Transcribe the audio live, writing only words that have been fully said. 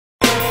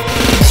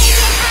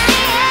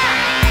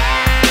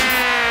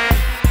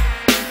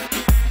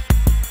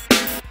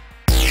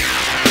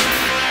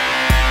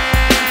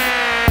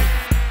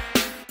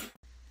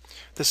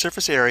The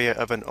surface area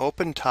of an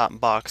open top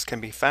box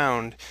can be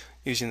found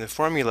using the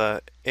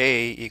formula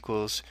A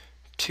equals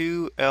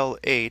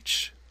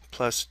 2LH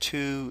plus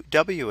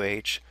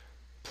 2WH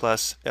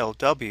plus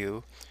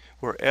LW,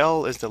 where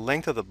L is the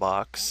length of the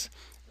box,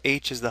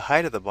 H is the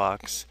height of the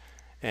box,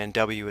 and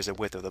W is the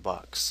width of the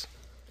box.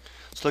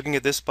 So looking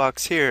at this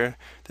box here,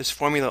 this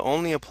formula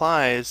only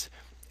applies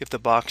if the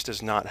box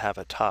does not have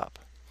a top.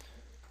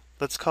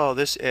 Let's call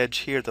this edge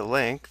here the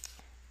length.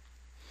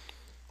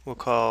 We'll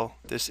call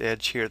this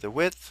edge here the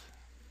width,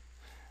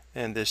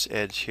 and this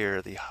edge here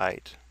the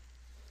height.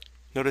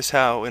 Notice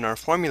how in our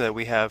formula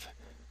we have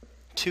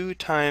 2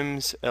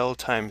 times L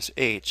times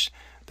H.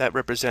 That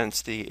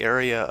represents the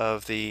area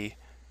of the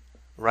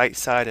right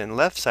side and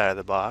left side of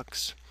the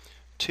box.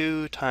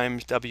 2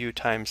 times W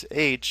times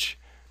H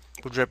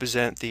would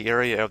represent the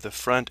area of the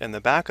front and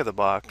the back of the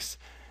box.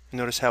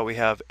 Notice how we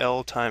have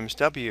L times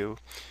W,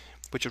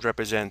 which would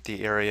represent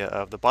the area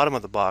of the bottom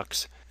of the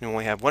box, and we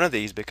only have one of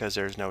these because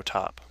there's no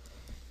top.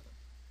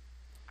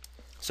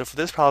 So for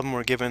this problem,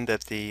 we're given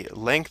that the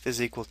length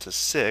is equal to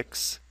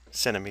 6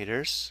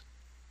 centimeters,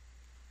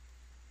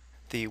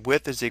 the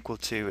width is equal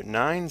to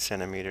 9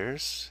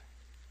 centimeters,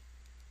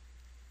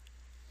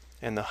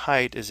 and the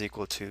height is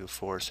equal to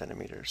 4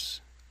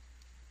 centimeters.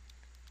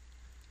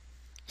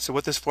 So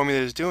what this formula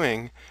is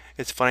doing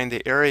is finding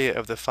the area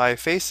of the 5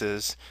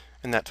 faces,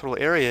 and that total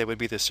area would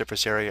be the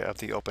surface area of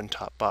the open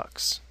top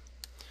box.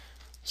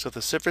 So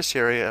the surface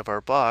area of our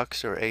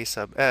box, or A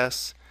sub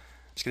S,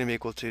 is going to be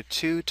equal to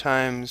 2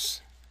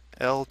 times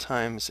L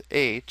times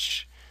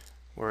H,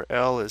 where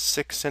L is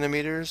 6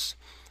 centimeters.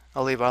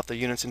 I'll leave out the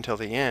units until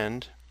the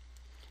end,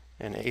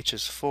 and H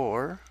is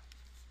 4,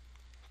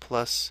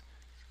 plus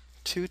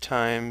 2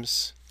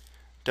 times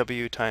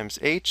W times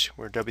H,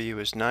 where W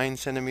is 9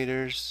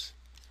 centimeters,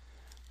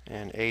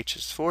 and H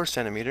is 4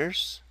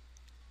 centimeters,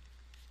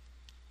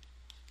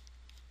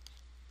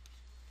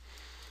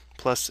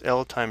 plus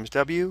L times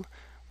W,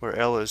 where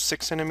L is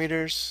 6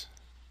 centimeters,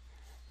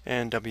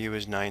 and W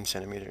is 9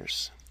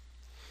 centimeters.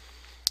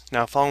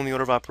 Now, following the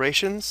order of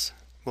operations,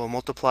 we'll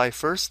multiply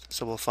first,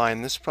 so we'll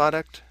find this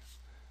product,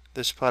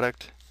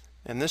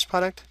 and this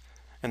product,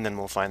 and then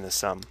we'll find the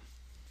sum.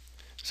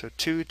 So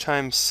 2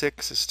 times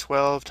 6 is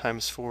 12,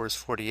 times 4 is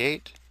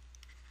 48.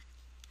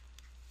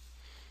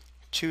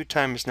 2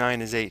 times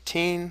 9 is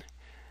 18.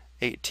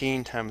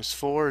 18 times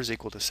 4 is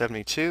equal to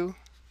 72.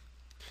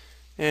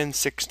 And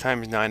 6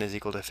 times 9 is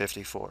equal to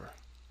 54.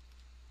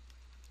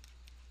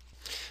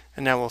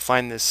 And now we'll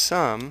find this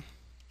sum,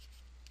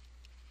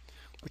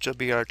 which will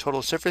be our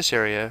total surface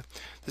area.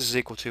 This is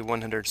equal to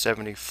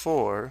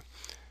 174,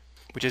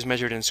 which is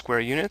measured in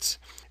square units.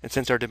 And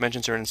since our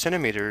dimensions are in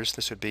centimeters,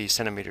 this would be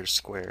centimeters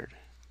squared.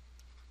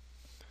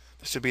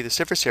 This would be the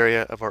surface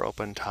area of our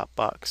open top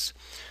box.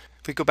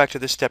 If we go back to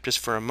this step just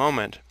for a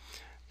moment,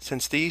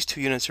 since these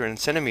two units are in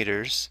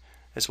centimeters,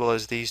 as well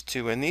as these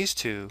two and these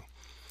two,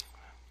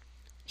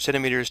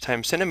 centimeters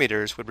times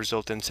centimeters would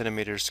result in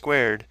centimeters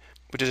squared,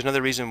 which is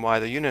another reason why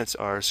the units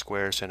are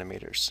square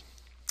centimeters.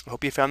 I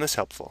hope you found this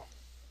helpful.